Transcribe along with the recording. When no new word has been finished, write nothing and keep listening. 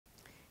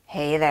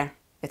Hey there,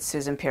 it's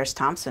Susan Pierce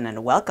Thompson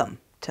and welcome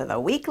to the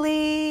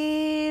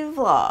weekly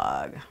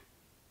vlog.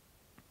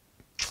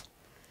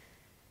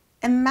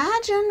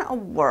 Imagine a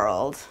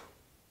world,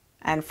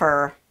 and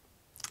for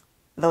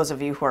those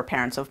of you who are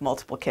parents of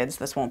multiple kids,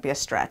 this won't be a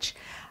stretch.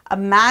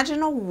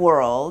 Imagine a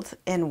world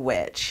in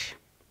which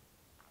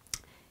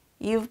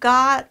you've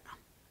got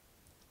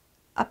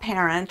a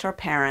parent or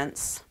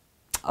parents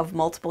of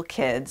multiple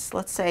kids,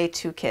 let's say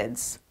 2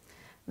 kids,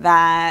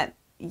 that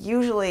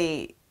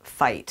usually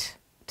fight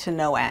to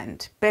no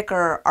end,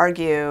 bicker,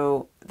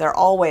 argue. They're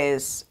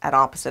always at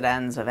opposite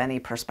ends of any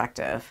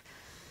perspective.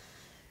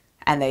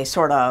 And they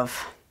sort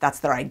of, that's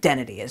their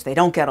identity, is they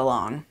don't get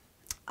along.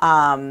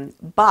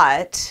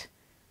 But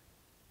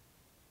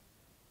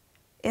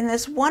in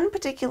this one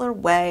particular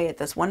way, at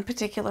this one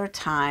particular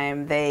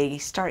time, they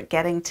start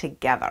getting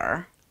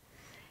together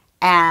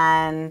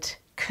and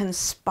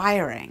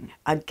conspiring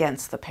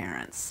against the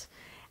parents.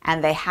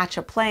 And they hatch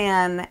a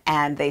plan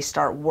and they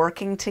start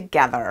working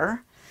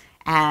together.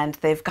 And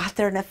they've got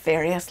their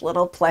nefarious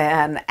little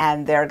plan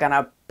and they're going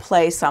to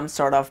play some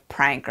sort of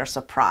prank or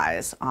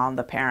surprise on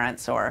the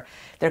parents, or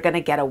they're going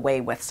to get away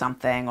with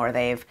something, or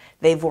they've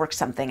worked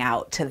something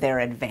out to their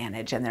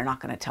advantage and they're not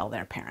going to tell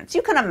their parents.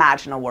 You can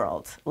imagine a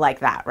world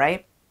like that,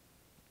 right?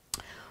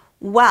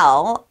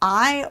 Well,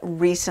 I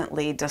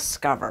recently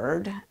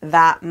discovered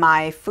that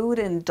my food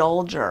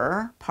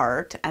indulger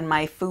part and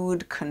my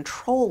food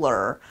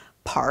controller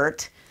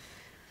part,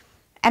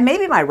 and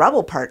maybe my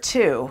rebel part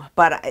too,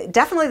 but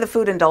definitely the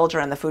food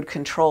indulger and the food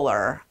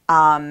controller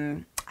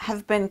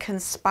have been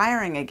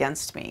conspiring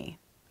against me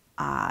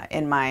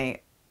in my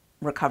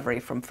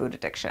recovery from food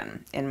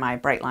addiction, in my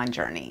Bright Line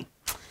journey.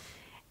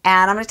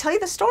 And I'm going to tell you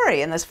the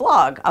story in this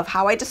vlog of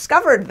how I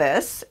discovered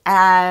this,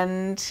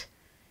 and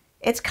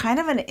it's kind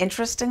of an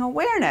interesting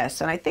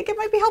awareness, and I think it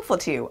might be helpful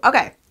to you.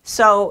 Okay,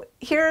 so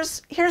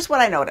here's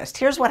what I noticed.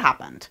 Here's what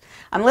happened.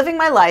 I'm living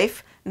my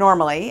life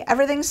normally.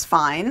 Everything's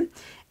fine.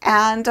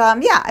 And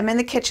yeah, I'm in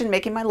the kitchen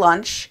making my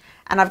lunch,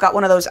 and I've got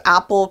one of those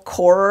apple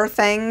corer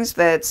things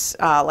that's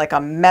like a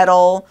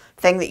metal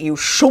thing that you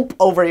shoop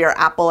over your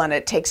apple and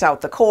it takes out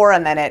the core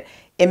and then it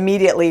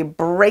immediately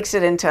breaks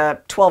it into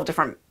 12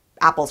 different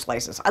apple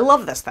slices. I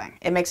love this thing.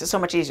 It makes it so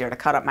much easier to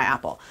cut up my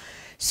apple.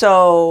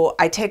 So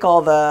I take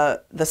all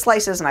the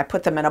slices and I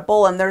put them in a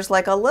bowl, and there's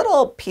like a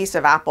little piece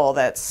of apple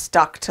that's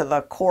stuck to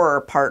the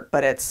core part,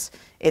 but it's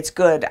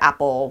good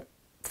apple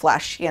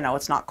flesh, you know,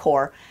 it's not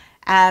core.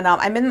 And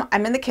I'm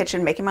in the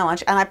kitchen making my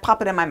lunch, and I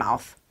pop it in my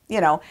mouth,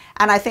 you know,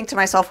 and I think to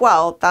myself,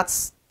 well,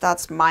 that's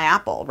my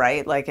apple,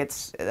 right? Like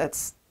that's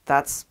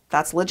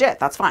legit.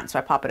 That's fine. So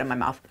I pop it in my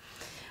mouth.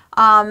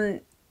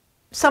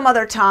 Some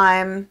other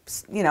time,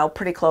 you know,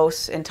 pretty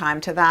close in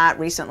time to that,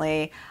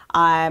 recently,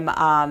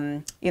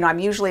 I'm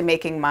usually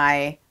making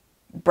my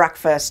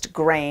breakfast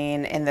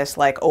grain in this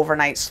like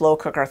overnight slow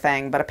cooker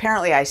thing, but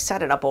apparently I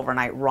set it up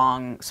overnight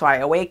wrong. So I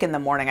awake in the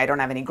morning, I don't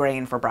have any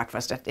grain for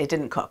breakfast. It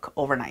didn't cook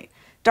overnight.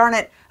 Darn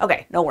it.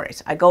 Okay, no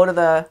worries. I go to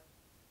the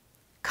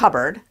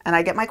cupboard and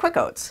I get my quick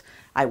oats.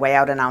 I weigh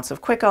out 1 ounce of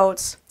quick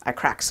oats. I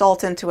crack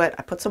salt into it.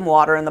 I put some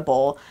water in the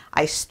bowl.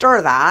 I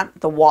stir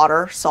that, the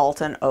water, salt,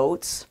 and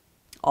oats,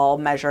 all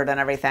measured and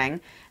everything.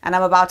 And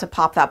I'm about to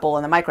pop that bowl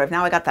in the microwave.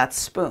 Now I got that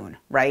spoon,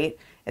 right?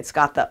 It's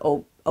got the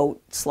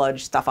oat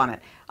sludge stuff on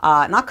it.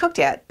 Not cooked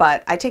yet,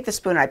 but I take the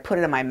spoon and I put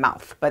it in my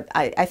mouth. But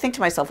I think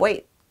to myself,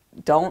 wait,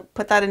 don't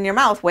put that in your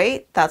mouth.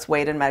 Wait, that's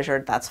weighed and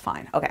measured. That's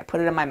fine. Okay, I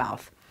put it in my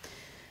mouth.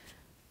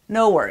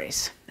 No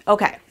worries.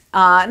 Okay.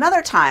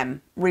 Another time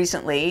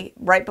recently,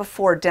 right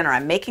before dinner,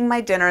 I'm making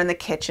my dinner in the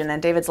kitchen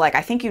and David's like,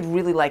 I think you'd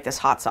really like this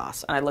hot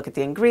sauce. And I look at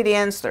the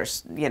ingredients.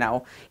 There's, you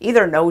know,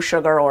 either no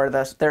sugar or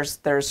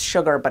there's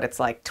sugar, but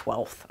it's like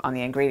 12th on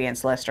the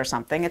ingredients list or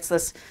something. It's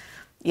this,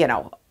 you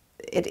know,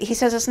 he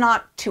says it's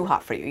not too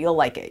hot for you. You'll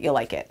like it. You'll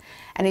like it.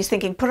 And he's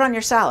thinking, put it on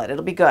your salad.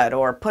 It'll be good.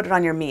 Or put it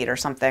on your meat or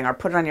something, or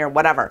put it on your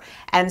whatever.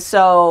 And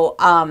so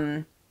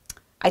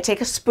I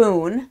take a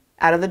spoon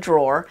out of the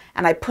drawer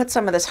and I put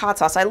some of this hot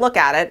sauce. I look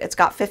at it. It's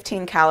got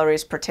 15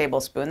 calories per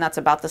tablespoon. That's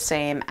about the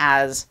same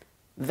as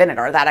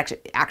vinegar. That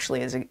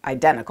actually is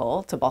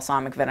identical to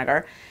balsamic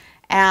vinegar.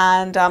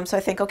 And so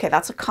I think, okay,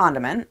 that's a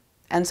condiment.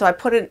 And so I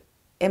put it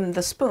in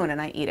the spoon and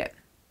I eat it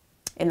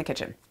in the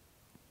kitchen.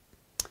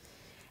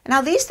 And now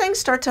these things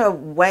start to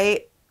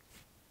weigh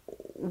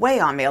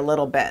on me a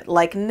little bit,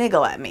 like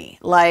niggle at me.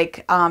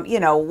 Like, you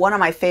know, one of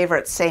my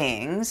favorite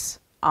sayings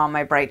on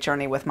my bright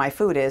journey with my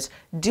food is,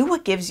 do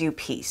what gives you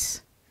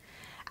peace.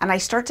 And I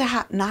start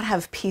to not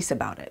have peace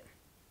about it.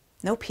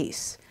 No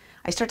peace.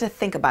 I start to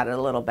think about it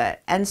a little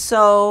bit. And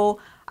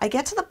so I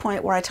get to the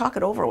point where I talk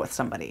it over with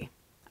somebody.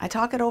 I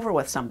talk it over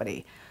with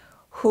somebody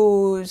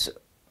whose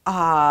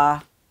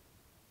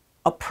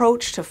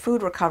approach to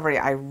food recovery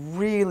I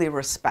really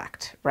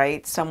respect,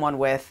 right? Someone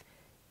with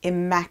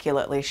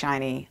immaculately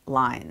shiny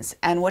lines.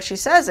 And what she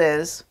says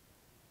is,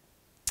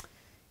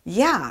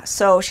 yeah,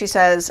 so she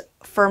says,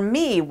 for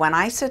me, when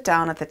I sit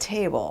down at the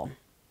table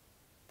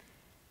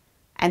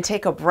and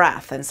take a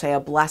breath and say a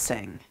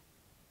blessing,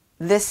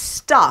 this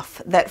stuff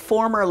that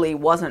formerly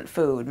wasn't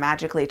food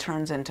magically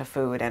turns into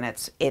food, and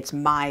it's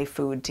my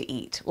food to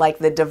eat. Like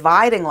the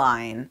dividing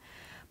line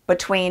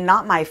between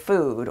not my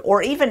food,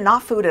 or even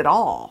not food at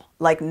all,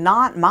 like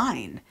not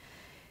mine,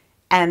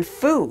 and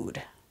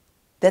food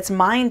that's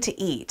mine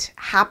to eat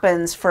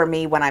happens for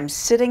me when I'm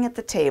sitting at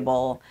the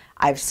table,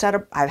 I've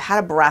had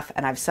a breath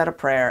and I've said a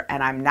prayer,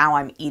 and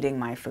I'm eating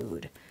my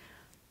food.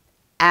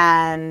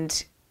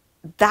 And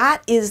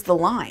that is the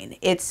line.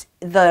 It's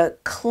the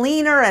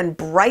cleaner and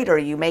brighter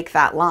you make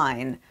that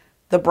line,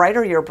 the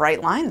brighter your bright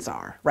lines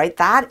are, right?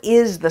 That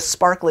is the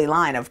sparkly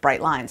line of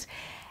bright lines.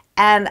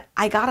 And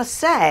I gotta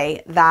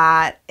say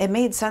that it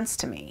made sense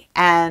to me.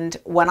 And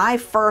when I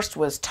first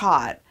was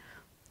taught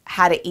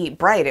how to eat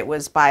bright, it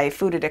was by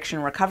food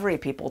addiction recovery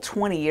people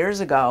 20 years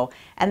ago.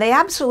 And they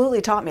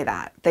absolutely taught me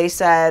that. They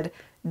said,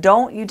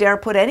 don't you dare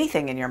put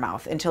anything in your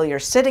mouth until you're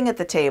sitting at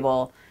the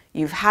table,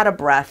 you've had a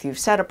breath, you've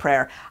said a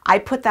prayer. I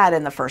put that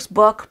in the first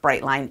book,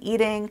 Bright Line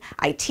Eating.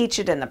 I teach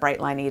it in the Bright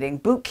Line Eating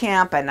Boot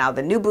Camp, and now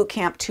the new Boot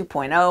Camp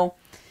 2.0.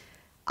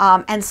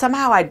 And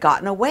somehow I'd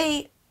gotten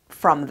away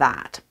from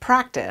that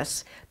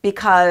practice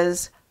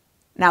because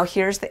now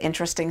here's the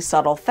interesting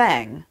subtle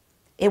thing.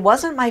 It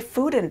wasn't my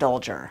food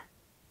indulger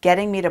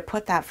getting me to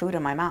put that food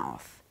in my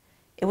mouth.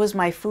 It was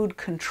my food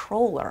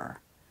controller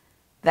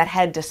that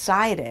had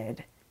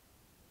decided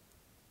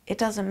it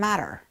doesn't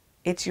matter.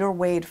 It's your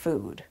weighed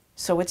food,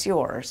 so it's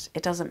yours.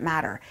 It doesn't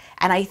matter.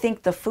 And I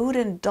think the food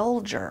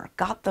indulger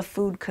got the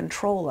food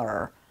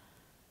controller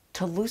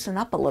to loosen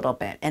up a little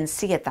bit and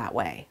see it that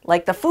way.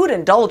 Like the food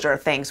indulger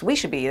thinks we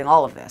should be eating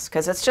all of this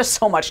because it's just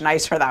so much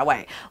nicer that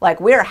way.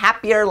 Like we're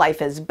happier,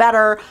 life is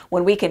better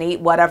when we can eat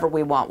whatever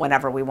we want,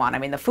 whenever we want. I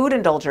mean, the food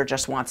indulger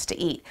just wants to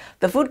eat.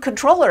 The food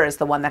controller is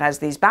the one that has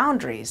these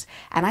boundaries.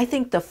 And I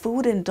think the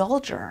food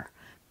indulger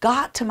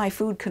got to my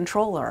food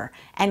controller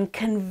and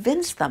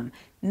convinced them,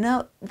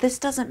 no, this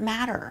doesn't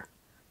matter.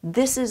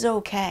 This is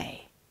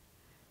okay.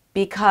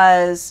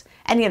 Because,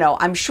 and you know,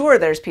 I'm sure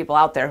there's people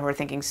out there who are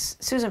thinking,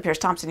 Susan Pierce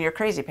Thompson, you're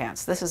crazy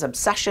pants. This is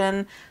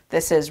obsession.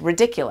 This is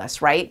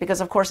ridiculous, right? Because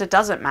of course it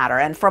doesn't matter.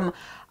 And from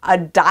a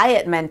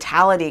diet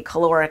mentality,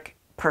 caloric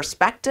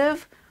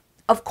perspective,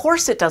 of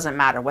course it doesn't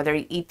matter whether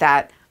you eat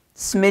that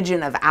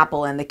smidgen of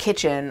apple in the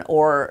kitchen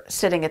or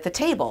sitting at the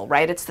table,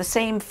 right? It's the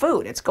same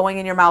food. It's going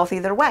in your mouth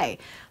either way.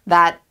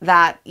 That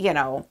you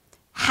know,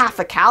 half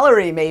a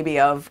calorie maybe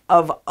of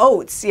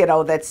oats, you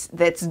know, that's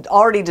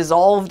already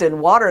dissolved in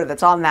water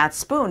that's on that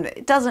spoon.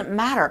 It doesn't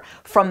matter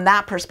from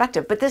that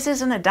perspective. But this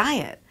isn't a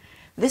diet.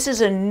 This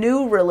is a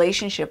new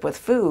relationship with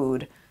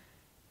food.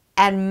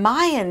 And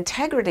my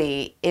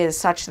integrity is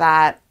such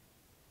that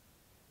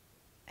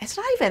it's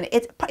not even,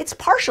 it's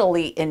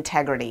partially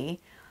integrity.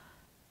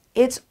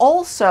 It's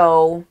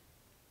also,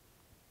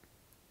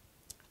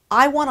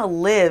 I want to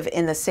live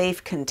in the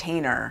safe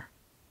container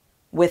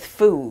with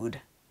food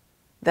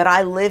that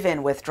I live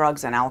in with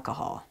drugs and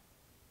alcohol,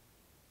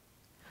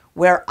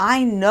 where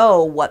I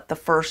know what the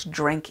first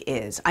drink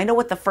is. I know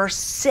what the first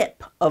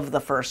sip of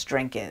the first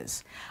drink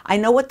is. I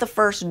know what the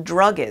first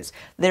drug is.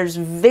 There's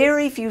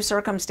very few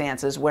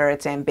circumstances where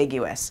it's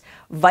ambiguous.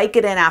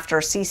 Vicodin after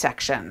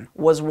C-section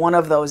was one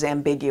of those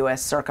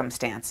ambiguous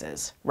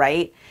circumstances,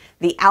 right?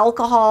 The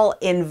alcohol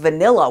in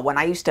vanilla, when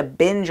I used to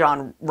binge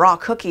on raw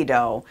cookie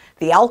dough,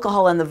 the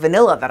alcohol in the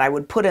vanilla that I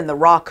would put in the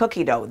raw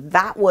cookie dough,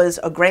 that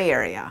was a gray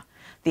area.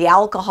 The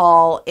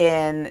alcohol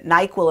in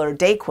NyQuil or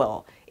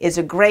Dayquil is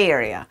a gray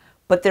area,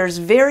 but there's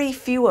very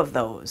few of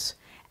those.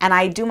 And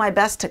I do my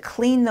best to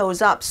clean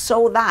those up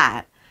so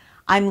that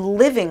I'm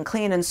living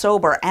clean and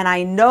sober, and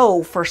I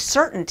know for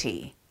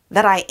certainty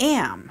that I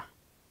am.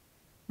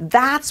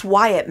 That's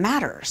why it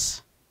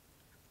matters.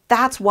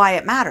 That's why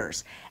it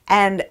matters.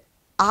 And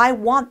I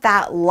want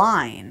that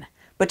line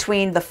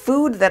between the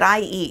food that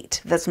I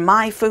eat, that's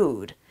my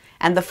food,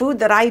 and the food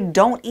that I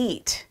don't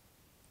eat,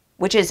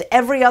 which is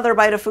every other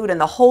bite of food in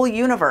the whole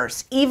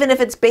universe, even if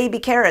it's baby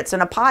carrots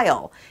in a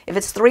pile. If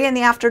it's 3 in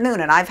the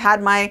afternoon and I've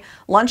had my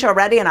lunch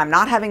already and I'm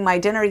not having my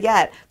dinner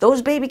yet,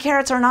 those baby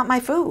carrots are not my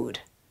food,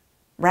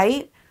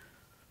 right?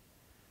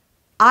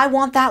 I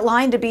want that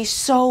line to be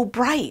so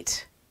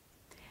bright.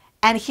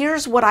 And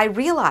here's what I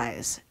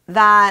realize,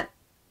 that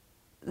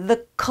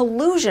the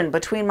collusion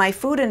between my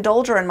food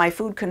indulger and my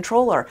food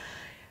controller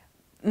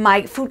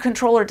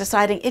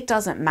deciding it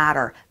doesn't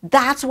matter.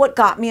 That's what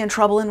got me in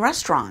trouble in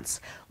restaurants.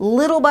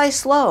 Little by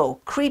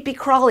slow, creepy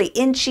crawly,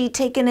 inchy,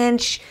 take an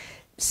inch,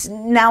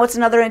 now it's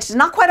another inch. It's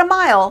not quite a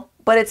mile,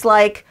 but it's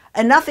like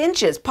enough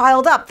inches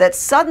piled up that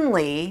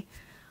suddenly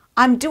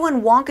I'm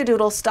doing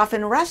wonkadoodle stuff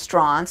in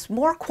restaurants,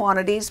 more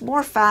quantities,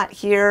 more fat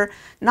here,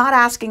 not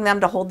asking them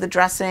to hold the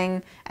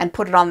dressing and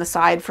put it on the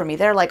side for me.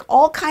 They're like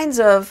all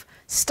kinds of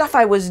stuff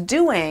I was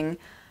doing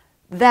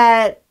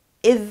that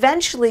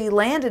eventually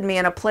landed me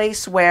in a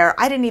place where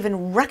I didn't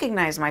even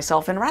recognize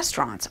myself in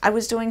restaurants. I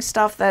was doing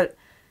stuff that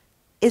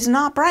is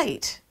not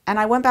bright. And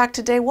I went back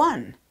to day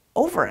one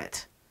over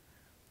it.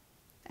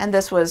 And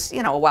this was,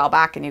 you know, a while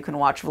back, and you can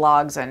watch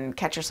vlogs and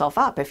catch yourself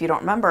up if you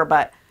don't remember.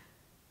 But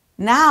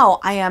now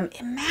I am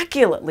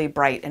immaculately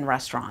bright in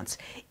restaurants.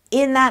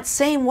 in that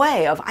same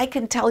way of I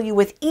can tell you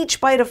with each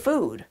bite of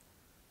food,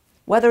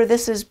 whether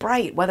this is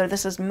bright, whether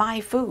this is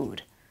my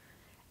food.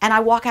 And I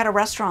walk out of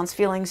restaurants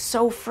feeling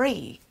so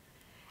free.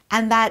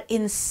 And that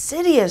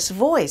insidious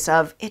voice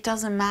of, it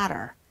doesn't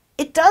matter.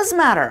 It does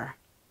matter.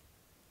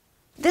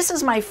 This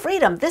is my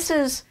freedom. This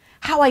is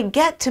how I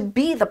get to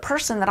be the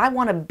person that I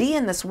want to be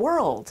in this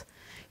world.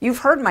 You've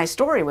heard my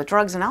story with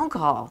drugs and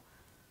alcohol.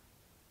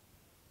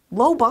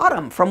 Low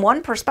bottom. From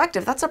one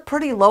perspective, that's a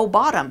pretty low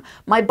bottom.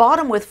 My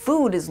bottom with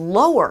food is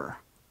lower.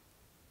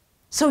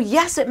 So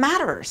yes, it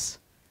matters.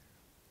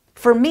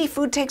 For me,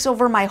 food takes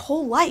over my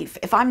whole life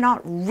if I'm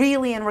not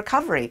really in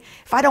recovery,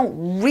 if I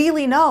don't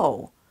really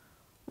know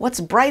what's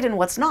bright and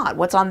what's not,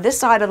 what's on this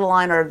side of the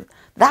line or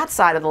that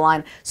side of the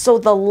line. So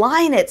the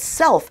line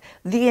itself,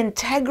 the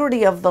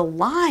integrity of the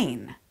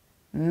line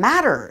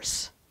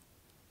matters.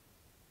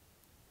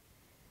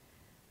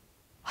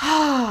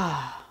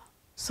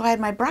 So I had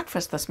my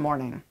breakfast this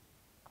morning.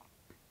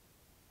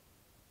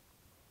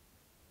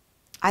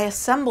 I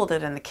assembled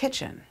it in the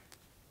kitchen.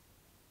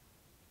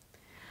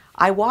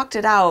 I walked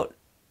it out,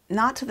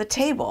 not to the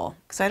table,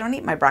 because I don't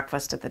eat my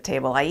breakfast at the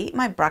table. I eat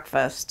my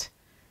breakfast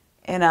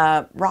in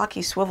a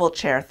rocky swivel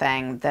chair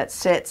thing that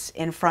sits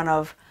in front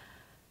of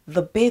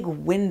the big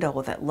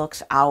window that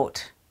looks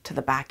out to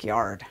the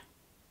backyard.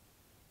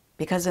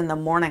 Because in the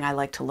morning I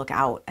like to look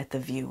out at the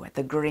view, at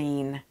the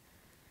green,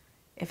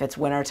 if it's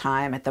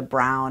wintertime, at the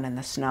brown and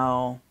the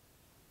snow.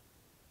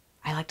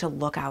 I like to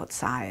look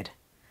outside.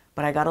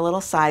 But I got a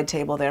little side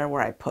table there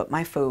where I put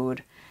my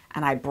food,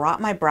 and I brought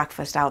my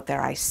breakfast out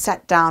there. I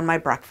set down my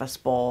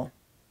breakfast bowl.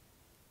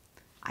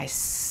 I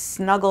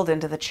snuggled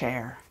into the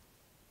chair.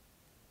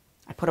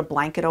 I put a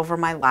blanket over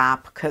my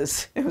lap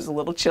because it was a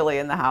little chilly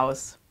in the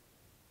house.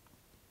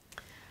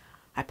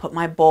 I put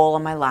my bowl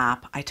on my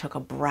lap. I took a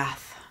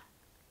breath.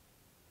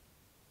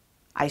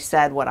 I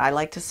said what I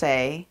like to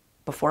say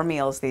before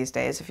meals these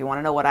days. If you want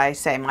to know what I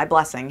say, my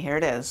blessing, here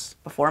it is,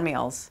 before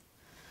meals.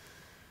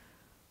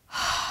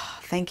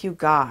 Thank you,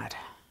 God,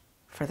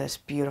 for this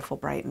beautiful,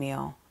 bright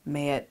meal.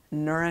 May it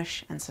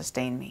nourish and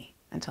sustain me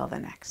until the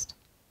next.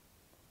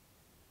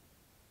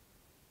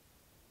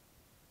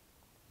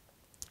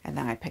 And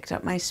then I picked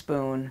up my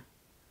spoon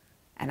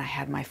and I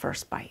had my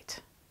first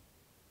bite.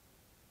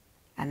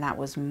 And that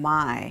was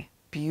my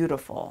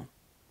beautiful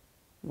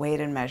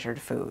weighed and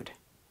measured food.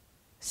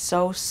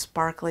 So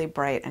sparkly,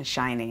 bright, and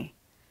shiny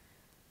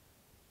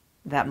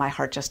that my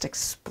heart just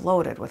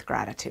exploded with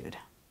gratitude.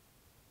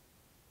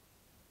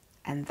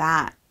 And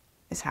that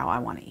is how I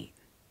want to eat.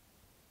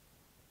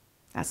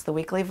 That's the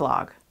weekly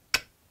vlog.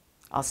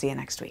 I'll see you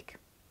next week.